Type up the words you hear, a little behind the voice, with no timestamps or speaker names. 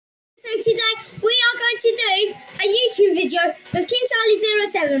So today we are going to do a YouTube video with King Charlie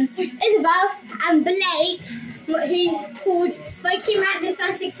 07, Isabel and Blake, who's called Monkey Madness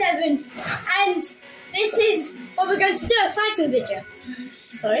 967, and this is what we're going to do, a fighting video.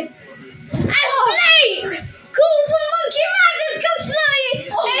 Sorry. And Blake! Cool for Monkey Madness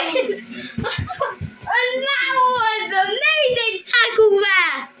completely! And now the amazing tackle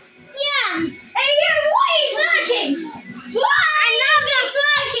there! Yeah! Hey you, why are you lurking? What? And now that's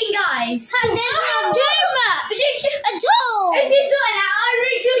working, guys! And there's no Duma! At all! If you saw that, I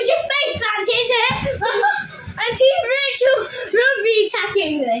Rachel your face planted here! And Team Rachel rugby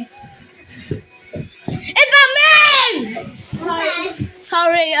attacking me! It's about me!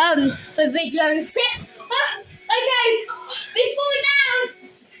 Sorry, the video. Okay, before now.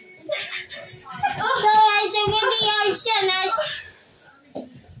 Sorry, the video finished.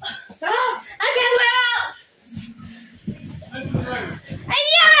 Okay, we're out. Hey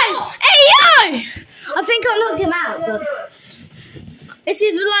yo! Hey yo! I think I knocked him out. But this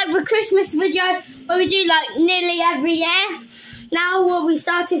is like the Christmas video where we do like nearly every year. Now what we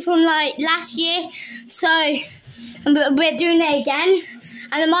started from like last year, so we're doing it again.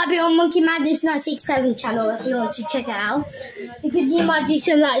 And it might be on Monkey Madness 967 channel if you want to check it out. Because you might do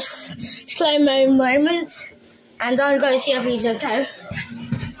some like slow-mo moments. And I'm going to see if he's okay.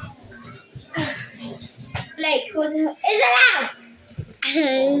 Blake, is it out?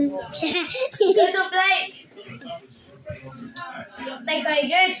 Good on Blake. Blake, very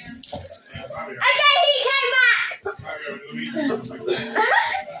good. Okay, he came back.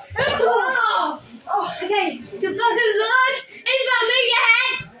 Oh, okay. Good luck, good luck. Isabel, move your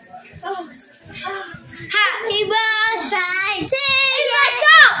head. Happy birthday to you.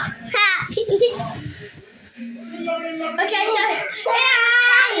 Stop. Happy. Okay, so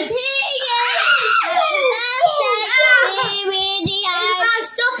happy to you. Happy birthday to you. Isabel,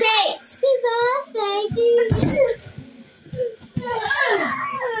 stop it. Happy birthday to you.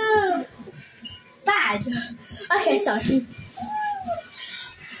 Bad. Okay, sorry.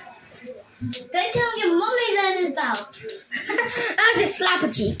 Don't tell your mummy that is about. I'll just slap a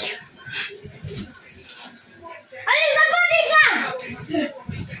cheek. And it's a bunny sound!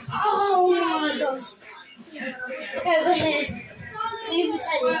 Oh my gosh. Over here. Leave the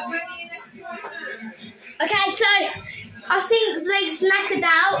table. Okay, so I think Blake's knackered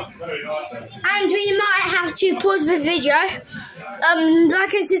out. And we might have to pause the video.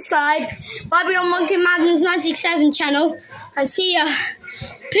 Like and subscribe. Might be on Monkey Madness 967 channel. And see ya.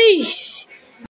 Peace.